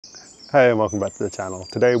Hey, and welcome back to the channel.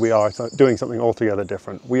 Today we are doing something altogether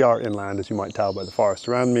different. We are inland, as you might tell by the forest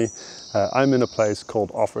around me. I'm in a place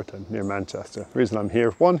called Offerton near Manchester. The reason I'm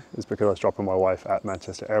here, one, is because I was dropping my wife at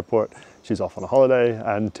Manchester Airport. She's off on a holiday,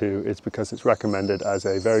 and two, it's because it's recommended as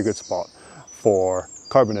a very good spot for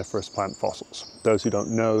Carboniferous plant fossils. Those who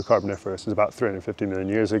don't know, Carboniferous is about 350 million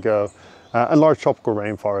years ago, and large tropical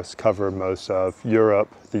rainforests cover most of Europe,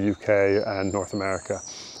 the UK, and North America.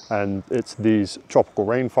 And it's these tropical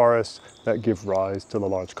rainforests that give rise to the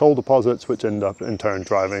large coal deposits, which end up in turn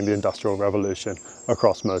driving the Industrial Revolution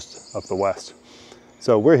across most of the West.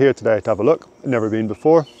 So we're here today to have a look. Never been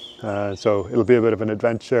before, so it'll be a bit of an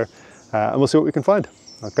adventure, and we'll see what we can find.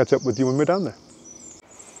 I'll catch up with you when we're down there.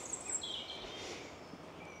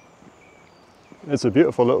 It's a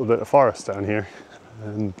beautiful little bit of forest down here,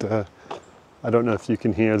 and I don't know if you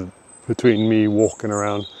can hear between me walking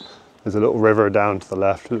around. There's a little river down to the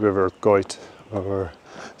left, the River Goit, or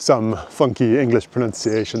some funky English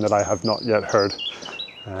pronunciation that I have not yet heard.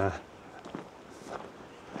 But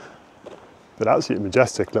absolutely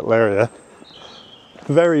majestic little area.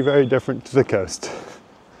 Very, very different to the coast.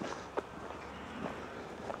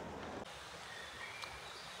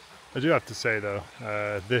 I do have to say though,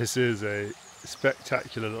 this is a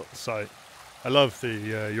spectacular little site. I love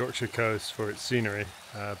the Yorkshire coast for its scenery,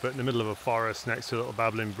 but in the middle of a forest next to a little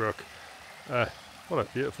babbling brook, what a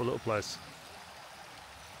beautiful little place.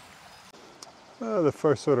 The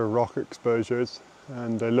first sort of rock exposures,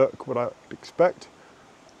 and they look what I would expect.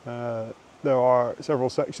 There are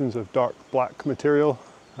several sections of dark black material,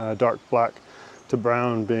 dark black to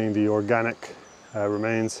brown being the organic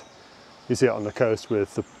remains. You see it on the coast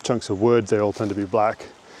with the chunks of wood, they all tend to be black.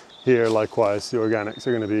 Here likewise the organics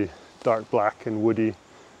are going to be dark black and woody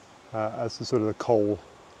as the sort of the coal.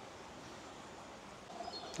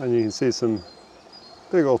 And you can see some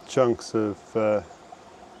big old chunks of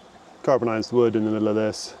carbonized wood in the middle of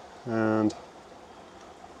this, and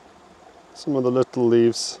some of the little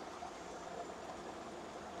leaves.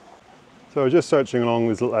 So just searching along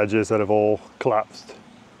these little edges that have all collapsed.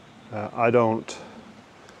 I don't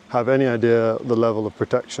have any idea the level of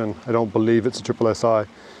protection. I don't believe it's a SSSI.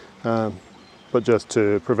 But just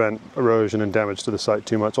to prevent erosion and damage to the site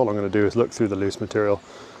too much, all I'm going to do is look through the loose material.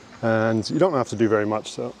 And you don't have to do very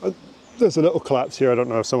much. So there's a little collapse here. I don't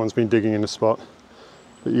know if someone's been digging in the spot,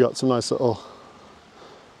 but you got some nice little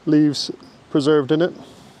leaves preserved in it.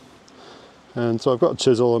 And so I've got a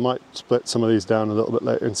chisel. I might split some of these down a little bit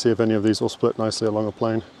later and see if any of these will split nicely along a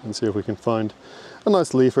plane, and see if we can find a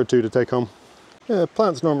nice leaf or two to take home. Yeah,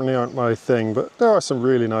 plants normally aren't my thing, but there are some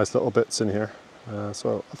really nice little bits in here.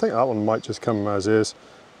 So I think that one might just come as is.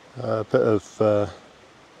 A bit of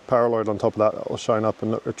paraloid on top of that will shine up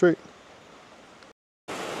and look a treat.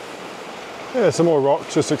 Yeah, some more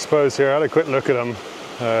rocks just exposed here. I had a quick look at them.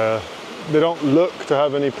 They don't look to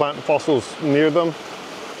have any plant fossils near them,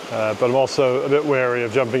 but I'm also a bit wary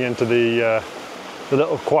of jumping into the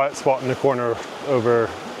little quiet spot in the corner over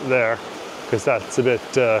there, because that's a bit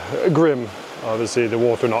grim. Obviously the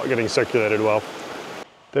water not getting circulated well.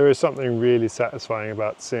 There is something really satisfying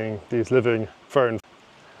about seeing these living ferns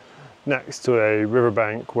next to a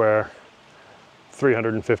riverbank where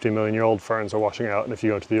 350 million year old ferns are washing out, and if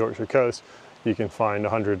you go to the Yorkshire coast you can find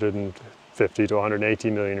 150 to 180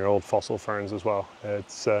 million year old fossil ferns as well.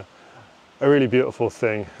 It's a really beautiful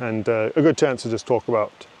thing, and a good chance to just talk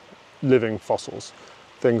about living fossils.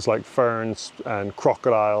 Things like ferns and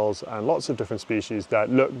crocodiles and lots of different species that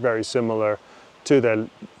look very similar to their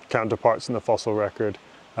counterparts in the fossil record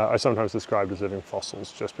are sometimes described as living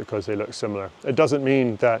fossils just because they look similar. It doesn't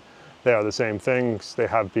mean that they are the same things. They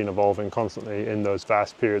have been evolving constantly in those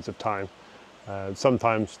vast periods of time.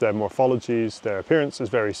 Sometimes their morphologies, their appearance is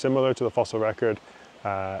very similar to the fossil record,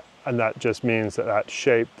 and that just means that that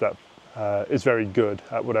shape that is very good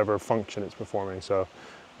at whatever function it's performing. So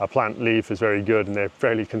a plant leaf is very good and they're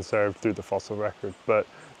fairly conserved through the fossil record, but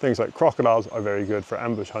things like crocodiles are very good for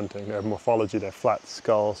ambush hunting. Their morphology, their flat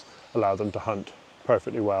skulls allow them to hunt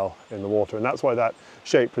perfectly well in the water, and that's why that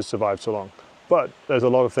shape has survived so long. But there's a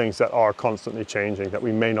lot of things that are constantly changing that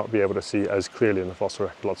we may not be able to see as clearly in the fossil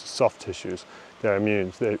record. Lots of soft tissues, their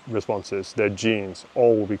immune their responses, their genes,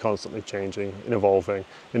 all will be constantly changing and evolving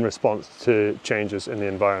in response to changes in the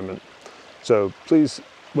environment. So please,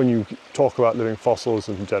 when you talk about living fossils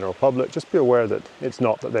in the general public, just be aware that it's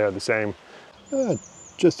not that they are the same.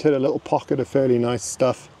 Just hit a little pocket of fairly nice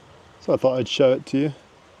stuff, so I thought I'd show it to you.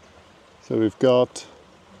 So we've got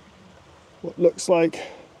what looks like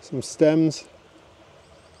some stems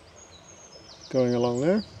going along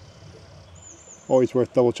there. Always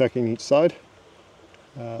worth double checking each side.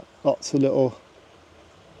 Lots of little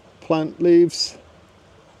plant leaves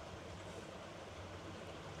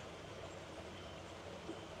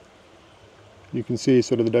you can see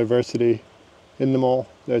sort of the diversity in them all.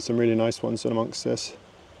 There's some really nice ones in amongst this.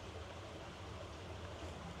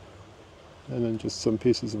 And then just some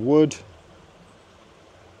pieces of wood.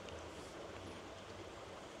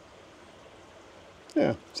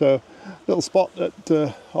 Yeah, so little spot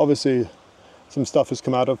that obviously some stuff has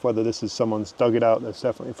come out of, whether this is someone's dug it out, there's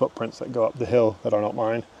definitely footprints that go up the hill that are not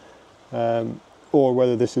mine, or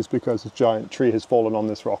whether this is because a giant tree has fallen on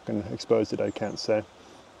this rock and exposed it, I can't say.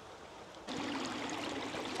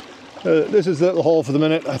 This is the little haul for the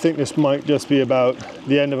minute. I think this might just be about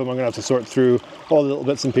the end of them. I'm going to have to sort through all the little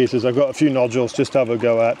bits and pieces. I've got a few nodules just to have a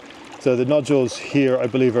go at. So the nodules here, I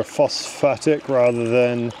believe, are phosphatic rather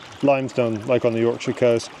than limestone, like on the Yorkshire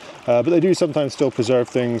coast. But they do sometimes still preserve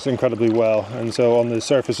things incredibly well. And so on the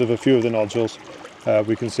surface of a few of the nodules,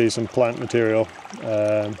 we can see some plant material.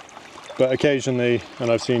 But occasionally, and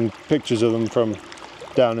I've seen pictures of them from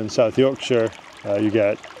down in South Yorkshire, you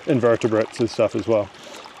get invertebrates and stuff as well.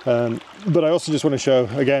 But I also just want to show,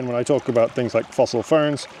 again, when I talk about things like fossil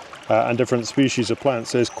ferns and different species of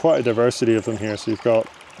plants, there's quite a diversity of them here. So you've got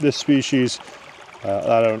this species,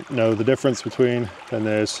 I don't know the difference between, then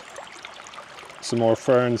there's some more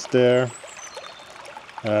ferns there,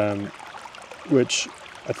 which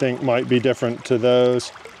I think might be different to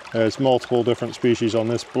those. There's multiple different species on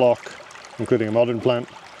this block, including a modern plant.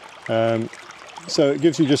 So it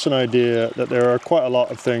gives you just an idea that there are quite a lot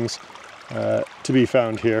of things to be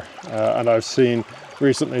found here. And I've seen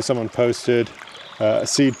recently someone posted a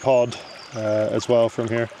seed pod as well from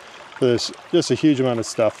here. So there's just a huge amount of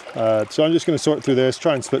stuff. So I'm just going to sort through this,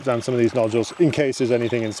 try and split down some of these nodules in case there's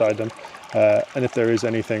anything inside them. And if there is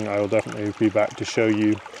anything, I will definitely be back to show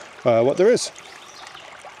you what there is.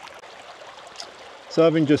 So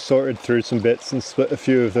having just sorted through some bits and split a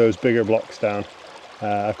few of those bigger blocks down,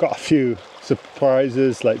 I've got a few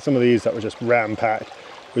surprises, like some of these that were just ram-packed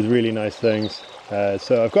with really nice things.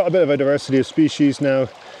 So I've got a bit of a diversity of species now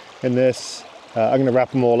in this. I'm going to wrap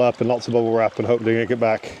them all up in lots of bubble wrap and hope to get it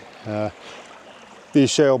back. These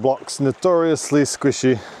shale blocks notoriously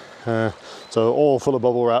squishy, so all full of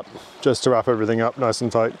bubble wrap just to wrap everything up nice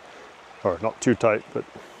and tight, or not too tight, but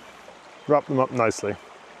wrap them up nicely.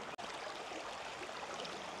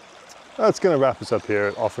 That's going to wrap us up here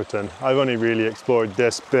at Offerton. I've only really explored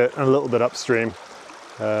this bit and a little bit upstream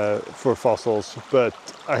for fossils, but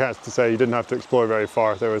I have to say you didn't have to explore very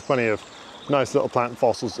far. There was plenty of nice little plant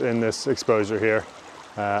fossils in this exposure here,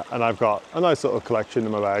 and I've got a nice little collection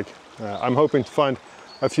in my bag. I'm hoping to find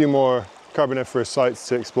a few more Carboniferous sites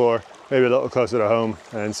to explore, maybe a little closer to home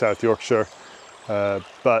in South Yorkshire,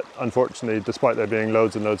 but unfortunately, despite there being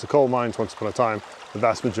loads and loads of coal mines once upon a time, the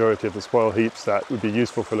vast majority of the spoil heaps that would be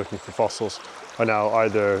useful for looking for fossils are now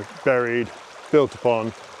either buried, built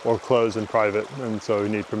upon, or closed in private, and so we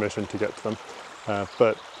need permission to get to them.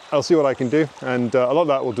 But I'll see what I can do, and a lot of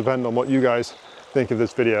that will depend on what you guys think of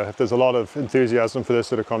this video. If there's a lot of enthusiasm for this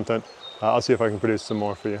sort of content, I'll see if I can produce some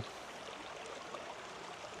more for you.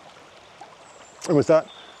 And with that,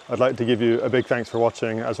 I'd like to give you a big thanks for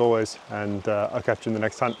watching as always, and I'll catch you in the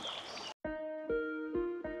next hunt.